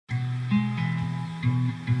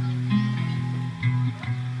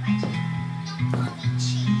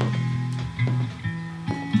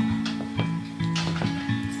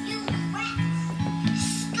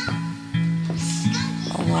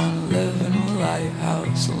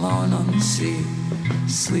lighthouse alone on the sea.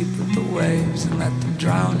 Sleep with the waves and let them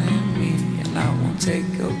drown in me. And I won't take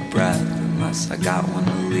a breath unless I got one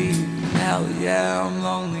to leave. Hell yeah, I'm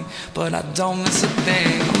lonely, but I don't miss a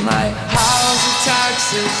thing. I'm like, how's the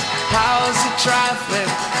taxes? How's the traffic?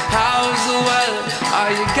 How's the weather?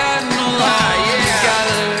 Are you getting along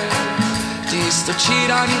together? Do you still cheat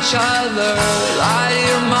on each other? Lie to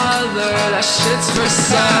your mother? That shit's for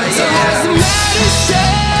some. So how's the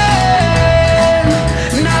medicine?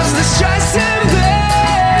 Now's the stress in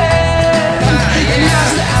bed. And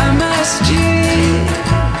now's the MSG.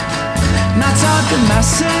 Not talking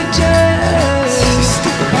messages.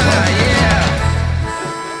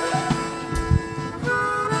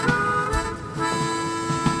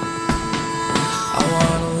 I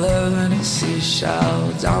wanna live in a seashell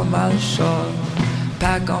down by the shore.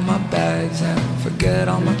 Pack all my bags and forget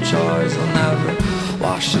all my chores. I'll never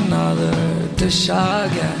wash another dish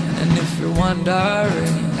again. And if you're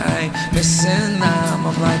wondering, I ain't missing them.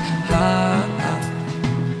 I'm like, ha, ha,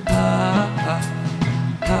 ha, ha,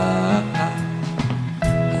 ha, ha.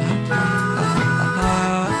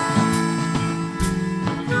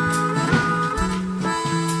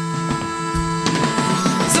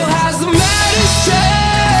 So how's the medicine?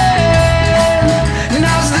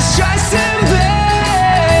 Now's the stress in bed.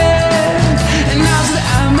 And now's the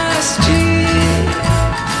MSG.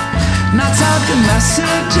 Not talking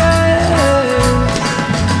messages.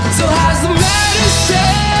 So how's the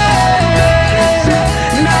medicine?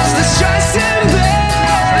 Now's the stress in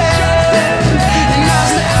bed. And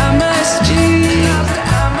now's the MSG.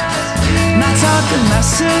 Not talking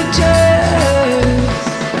messages.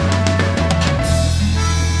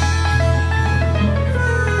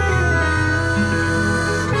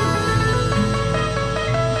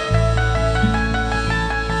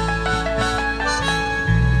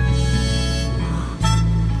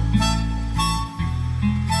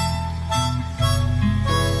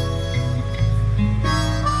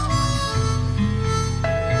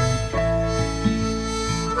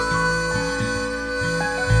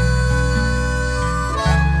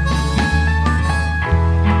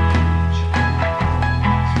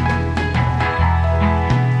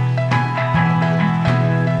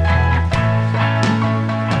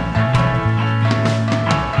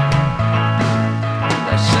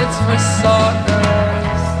 For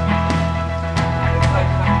suckers.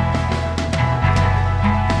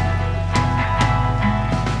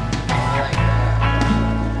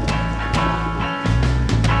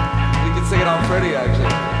 We can sing it on Freddie, actually.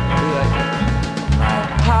 We like it.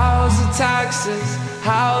 How's the taxes?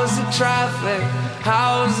 How's the traffic?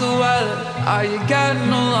 How's the weather? Are you getting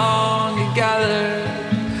along together?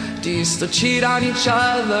 Do you still cheat on each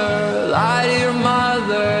other? Lie to your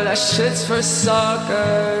mother? That shit's for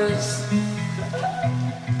suckers.